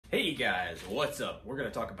Hey guys, what's up? We're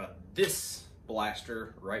gonna talk about this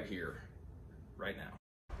blaster right here, right now.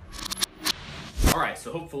 All right,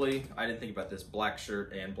 so hopefully I didn't think about this black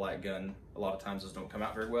shirt and black gun. A lot of times those don't come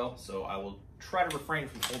out very well, so I will try to refrain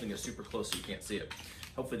from holding it super close so you can't see it.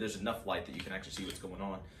 Hopefully there's enough light that you can actually see what's going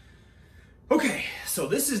on. Okay, so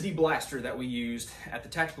this is the blaster that we used at the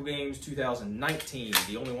Tactical Games 2019,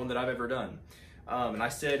 the only one that I've ever done. And I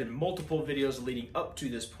said in multiple videos leading up to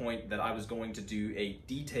this point that I was going to do a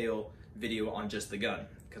detail video on just the gun.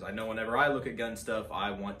 Because I know whenever I look at gun stuff,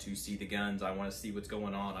 I want to see the guns, I want to see what's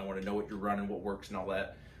going on, I want to know what you're running, what works and all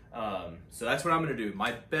that. So that's what I'm going to do.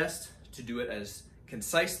 My best to do it as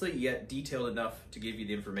concisely yet detailed enough to give you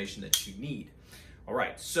the information that you need. All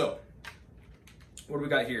right, so what do we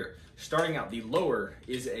got here? Starting out, the lower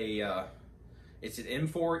is it's an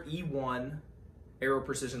M4E1 Aero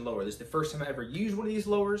Precision lower. This is the first time I ever used one of these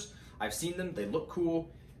lowers. I've seen them, they look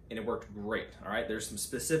cool, and it worked great. All right, there's some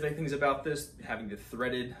specific things about this, having the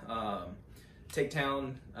threaded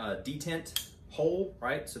takedown detent hole,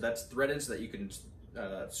 right? So that's threaded so that you can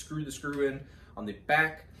screw the screw in on the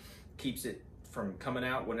back, keeps it from coming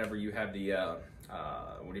out whenever you have the,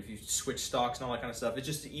 if you switch stocks and all that kind of stuff. It's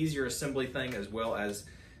just an easier assembly thing, as well as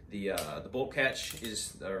the bolt catch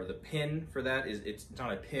is, or the pin for that is, it's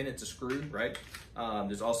not a pin, it's a screw, right?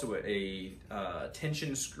 There's also a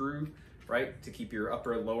tension screw, right, to keep your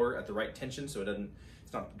upper and lower at the right tension, so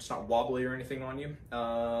it's not wobbly or anything on you.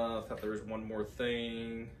 I thought there was one more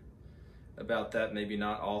thing about that, maybe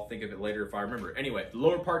not. I'll think of it later if I remember. Anyway, the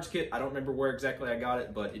lower parts kit, I don't remember where exactly I got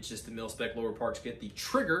it, but it's just the mil-spec lower parts kit. The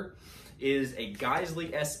trigger is a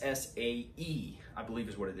Geissele SSAE, I believe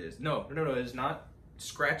is what it is. No, it is not.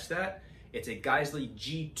 Scratch that. It's a Geissele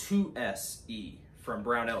G2SE from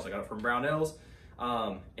Brownells. I got it from Brownells.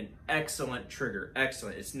 An excellent trigger,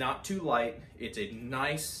 excellent. It's not too light. It's a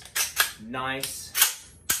nice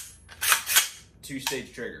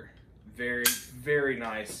two-stage trigger. Very, very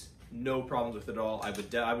nice. No problems with it at all. I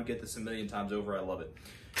would get this a million times over. I love it.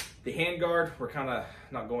 The handguard, we're kind of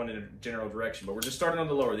not going in a general direction, but we're just starting on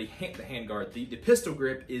the lower. The handguard, the pistol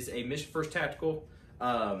grip is a Mission First Tactical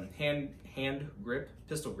hand grip,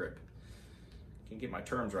 pistol grip. Can't get my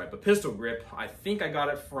terms right, but pistol grip. I think I got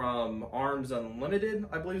it from Arms Unlimited,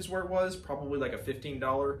 I believe is where it was. Probably like a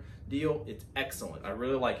 $15 deal. It's excellent. I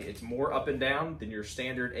really like it. It's more up and down than your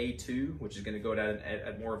standard A2, which is going to go down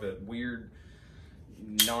at more of a weird,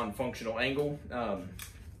 non-functional angle.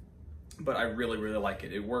 But I really like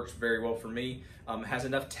it. It works very well for me. It has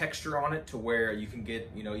enough texture on it to where you can get,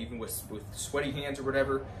 even with sweaty hands or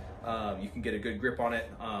whatever, you can get a good grip on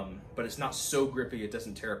it, but it's not so grippy it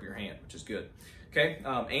doesn't tear up your hand, which is good. Okay,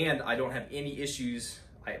 and I don't have any issues.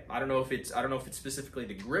 I don't know if it's specifically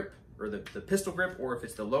the grip or the pistol grip, or if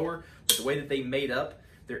it's the lower, but the way that they made up,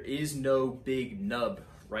 there is no big nub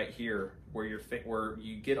right here where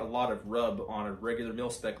you get a lot of rub on a regular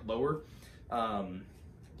mil-spec lower.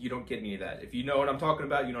 You don't get any of that. If you know what I'm talking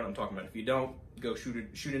about, you know what I'm talking about. If you don't, go shoot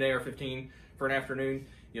an AR-15 for an afternoon.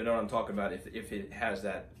 You'll know what I'm talking about if it has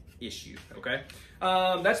that issue, okay?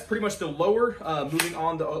 That's pretty much the lower. Moving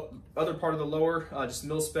on, the other part of the lower, just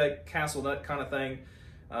mil-spec castle nut kind of thing.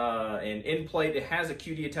 And end plate, it has a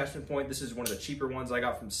QD attachment point. This is one of the cheaper ones I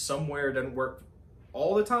got from somewhere. It doesn't work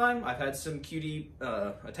all the time. I've had some QD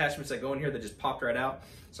attachments that go in here that just popped right out,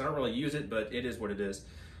 so I don't really use it, but it is what it is.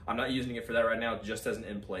 I'm not using it for that right now, just as an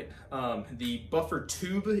end plate. The buffer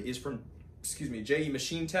tube is from, JE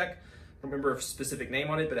Machine Tech. I don't remember a specific name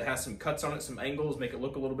on it, but it has some cuts on it, some angles, make it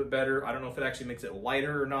look a little bit better. I don't know if it actually makes it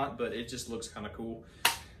lighter or not, but it just looks kind of cool.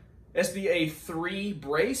 SBA 3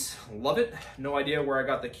 brace, love it. No idea where I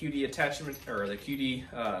got the QD attachment, or the QD,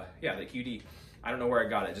 the QD. I don't know where I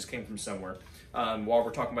got it, just came from somewhere. While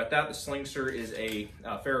we're talking about that, the Slingster is a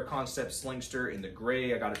Ferro Concept Slingster in the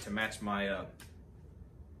gray. I got it to match my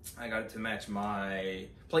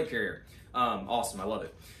plate carrier. Awesome, I love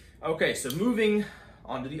it. Okay, so moving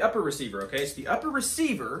on to the upper receiver, okay? So the upper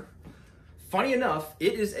receiver, funny enough,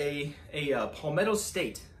 it is a Palmetto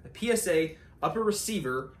State, a PSA upper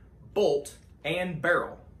receiver, bolt, and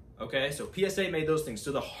barrel, okay? So PSA made those things.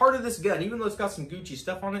 So the heart of this gun, even though it's got some Gucci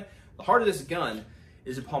stuff on it, the heart of this gun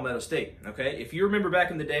is a Palmetto State, okay? If you remember back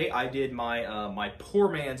in the day, I did my, my poor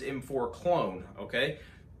man's M4 clone, okay?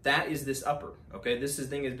 That is this upper, okay? This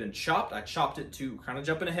thing has been chopped. I chopped it to, kind of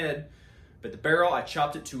jumping ahead, but the barrel, I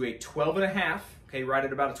chopped it to a 12.5, okay, right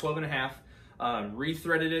at about a 12.5.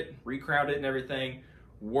 Rethreaded it, recrowned it and everything.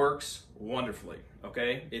 Works wonderfully,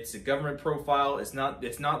 okay? It's a government profile. It's not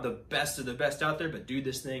the best of the best out there, but dude,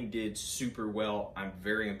 this thing did super well. I'm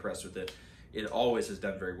very impressed with it. It always has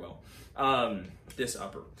done very well. This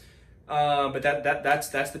upper. But that's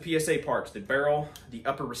the PSA parts: the barrel, the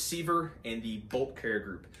upper receiver, and the bolt carrier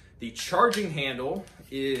group. The charging handle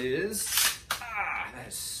is that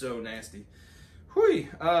is so nasty. Whew.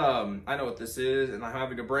 I know what this is, and I'm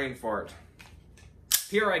having a brain fart.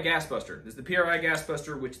 PRI Gas Buster. This is the PRI Gas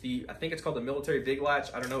Buster, which I think it's called the Military Big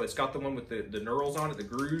Latch. I don't know. It's got the one with the knurls on it, the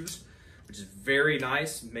grooves, which is very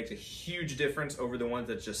nice. Makes a huge difference over the ones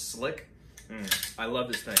that's just slick. I love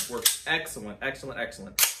this thing. Works excellent, excellent,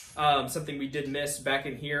 excellent. Something we did miss back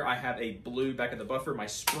in here, I have a blue back in the buffer. My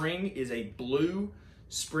spring is a blue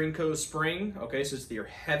Springco spring. Okay, so it's your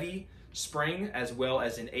heavy spring as well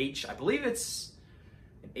as an I believe it's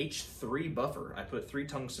an H3 buffer. I put 3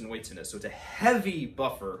 tungsten weights in it. So it's a heavy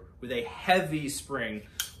buffer with a heavy spring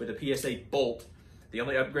with a PSA bolt. The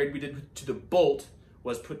only upgrade we did to the bolt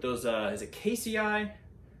was put those, is it KCI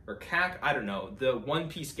or CAC? I don't know. The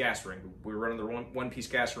one-piece gas ring. We're running the one-piece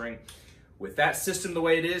gas ring. With that system the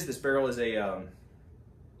way it is, this barrel is a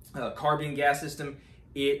carbine gas system.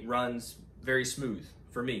 It runs very smooth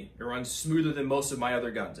for me. It runs smoother than most of my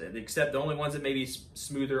other guns, except the only ones that may be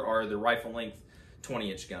smoother are the rifle length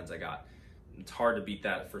 20-inch guns I got. It's hard to beat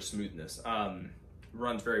that for smoothness.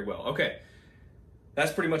 Runs very well. Okay,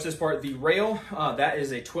 that's pretty much this part. The rail, that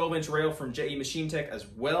is a 12-inch rail from JE Machine Tech as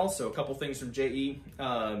well. So a couple things from JE.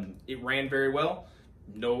 It ran very well.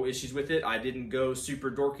 No issues with it. I didn't go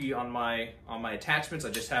super dorky on my attachments. I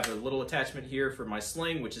just have a little attachment here for my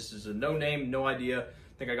sling, which is a no name, no idea.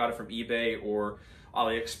 I think I got it from eBay or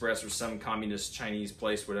AliExpress or some communist Chinese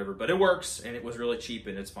place, whatever. But it works, and it was really cheap,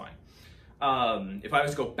 and it's fine. If I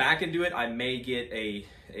was to go back and do it, I may get a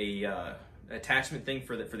attachment thing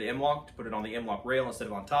for the M-LOK to put it on the M-LOK rail instead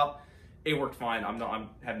of on top. It worked fine. I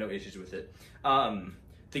have no issues with it.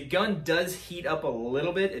 The gun does heat up a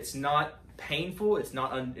little bit. It's not painful. It's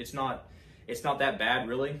not that bad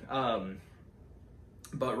really.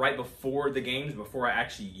 But right before the games, before I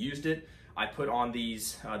actually used it, I put on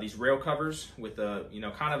these rail covers with a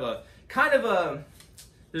kind of a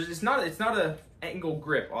it's not a angle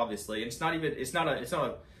grip, obviously. It's not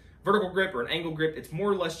a vertical grip or an angle grip. It's more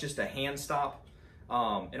or less just a hand stop.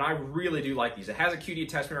 And I really do like these. It has a QD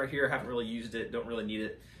attachment right here. I haven't really used it, don't really need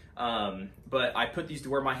it. But I put these to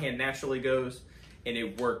where my hand naturally goes, and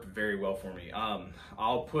it worked very well for me.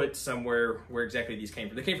 I'll put somewhere where exactly these came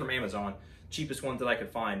from. They came from Amazon, cheapest ones that I could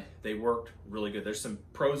find. They worked really good. There's some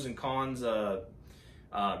pros and cons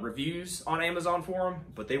reviews on Amazon for them,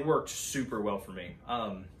 but they worked super well for me.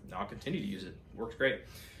 I'll continue to use it. Works great.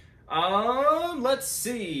 Let's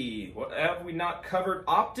see. What have we not covered?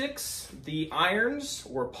 Optics, the irons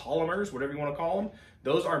or polymers, whatever you want to call them.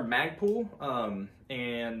 Those are Magpul,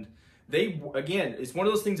 and they, again, it's one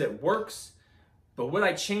of those things that works. But would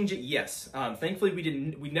I change it? Yes. Thankfully,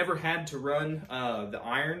 we never had to run the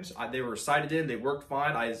irons. They were sighted in. They worked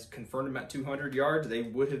fine. I confirmed them at 200 yards. They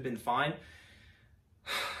would have been fine.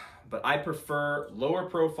 But I prefer lower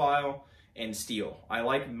profile and steel. I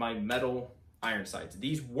like my metal iron sights.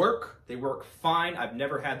 These work. They work fine. I've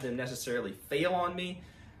never had them necessarily fail on me.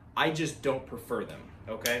 I just don't prefer them.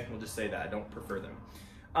 Okay? We'll just say that. I don't prefer them.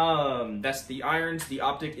 That's the irons. The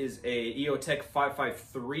optic is a EOTech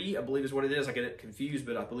 553, I believe is what it is. I get it confused,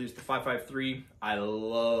 but I believe it's the 553. I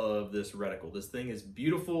love this reticle. This thing is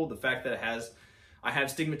beautiful. The fact that I have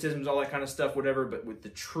stigmatisms, all that kind of stuff, whatever, but with the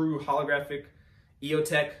true holographic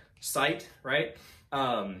EOTech sight, right?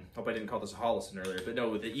 Hope I didn't call this a Holosun earlier, but no,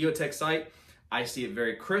 with the EOTech sight, I see it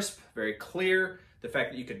very crisp, very clear. The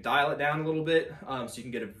fact that you could dial it down a little bit, so you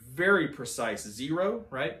can get a very precise zero,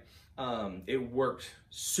 right? It worked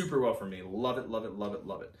super well for me. Love it, love it, love it,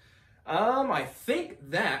 love it. I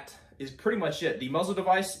think that is pretty much it. The muzzle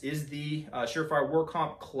device is the Surefire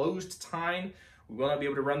Warcomp closed tine. We will not be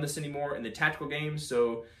able to run this anymore in the tactical games,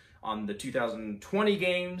 so on the 2020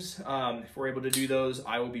 games, if we're able to do those,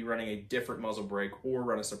 I will be running a different muzzle brake or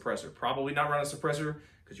run a suppressor. Probably not run a suppressor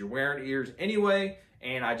because you're wearing ears anyway,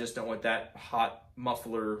 and I just don't want that hot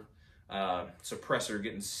muffler suppressor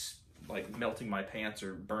getting like melting my pants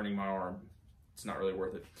or burning my arm. It's not really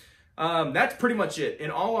worth it. That's pretty much it.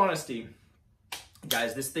 In all honesty,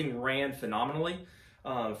 guys, this thing ran phenomenally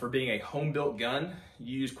for being a home-built gun.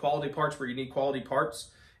 You use quality parts where you need quality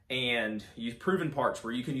parts, and use proven parts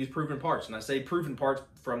where you can use proven parts. And I say proven parts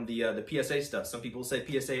from the PSA stuff. Some people say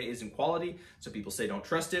PSA isn't quality. Some people say don't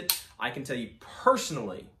trust it. I can tell you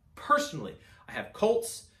personally, I have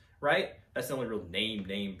Colts, right? That's the only real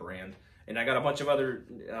name brand. And I got a bunch of other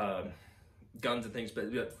guns and things,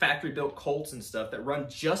 but factory-built Colts and stuff that run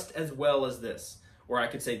just as well as this. Or I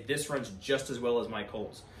could say this runs just as well as my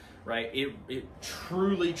Colts. right? It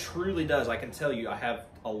truly, truly does. I can tell you, I have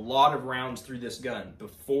a lot of rounds through this gun.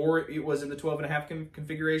 Before it was in the 12.5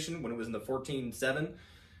 configuration, when it was in the 14.7,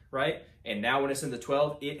 right? And now when it's in the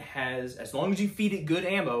 12, it has, as long as you feed it good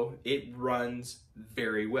ammo, it runs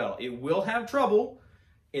very well. It will have trouble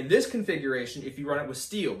in this configuration if you run it with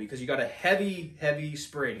steel, because you got a heavy, heavy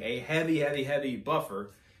spring, a heavy, heavy, heavy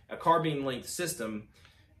buffer, a carbine length system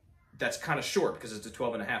that's kind of short because it's a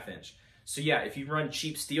 12.5 inch. So yeah, if you run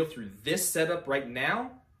cheap steel through this setup right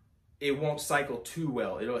now, it won't cycle too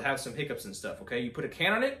well. It'll have some hiccups and stuff, okay? You put a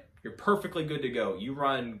can on it, you're perfectly good to go. You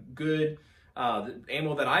run good. The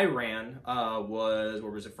ammo that I ran was,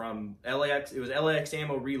 where was it from? LAX. It was LAX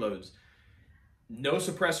ammo reloads. No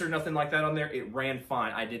suppressor, nothing like that on there. It ran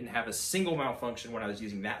fine. I didn't have a single malfunction when I was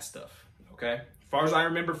using that stuff, okay? As far as I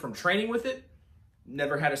remember from training with it,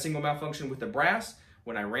 never had a single malfunction with the brass.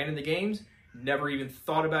 When I ran in the games, never even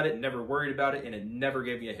thought about it, never worried about it, and it never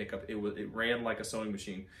gave me a hiccup. It ran like a sewing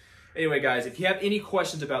machine. Anyway, guys, if you have any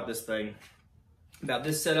questions about this thing, about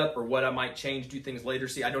this setup, or what I might change, do things later.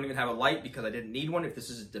 See, I don't even have a light because I didn't need one. If this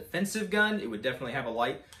is a defensive gun, it would definitely have a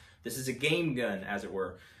light. This is a game gun, as it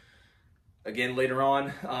were. Again, later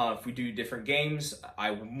on, if we do different games,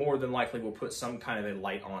 I more than likely will put some kind of a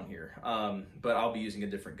light on here. But I'll be using a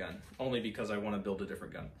different gun, only because I want to build a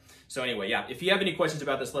different gun. So anyway, yeah, if you have any questions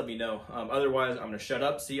about this, let me know. Otherwise, I'm going to shut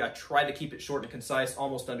up. See, I tried to keep it short and concise,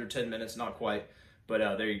 almost under 10 minutes, not quite.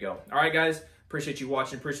 But there you go. All right, guys. Appreciate you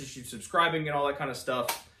watching. Appreciate you subscribing and all that kind of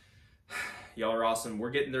stuff. Y'all are awesome. We're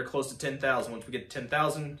getting there close to 10,000. Once we get to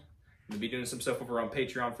 10,000, I'm going to be doing some stuff over on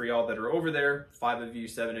Patreon for y'all that are over there. 5 of you,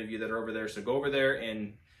 7 of you that are over there. So go over there,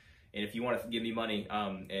 and if you want to give me money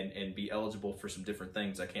and be eligible for some different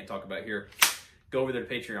things I can't talk about here, go over there to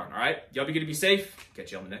Patreon. All right? Y'all be good to be safe.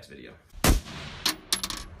 Catch you on the next video.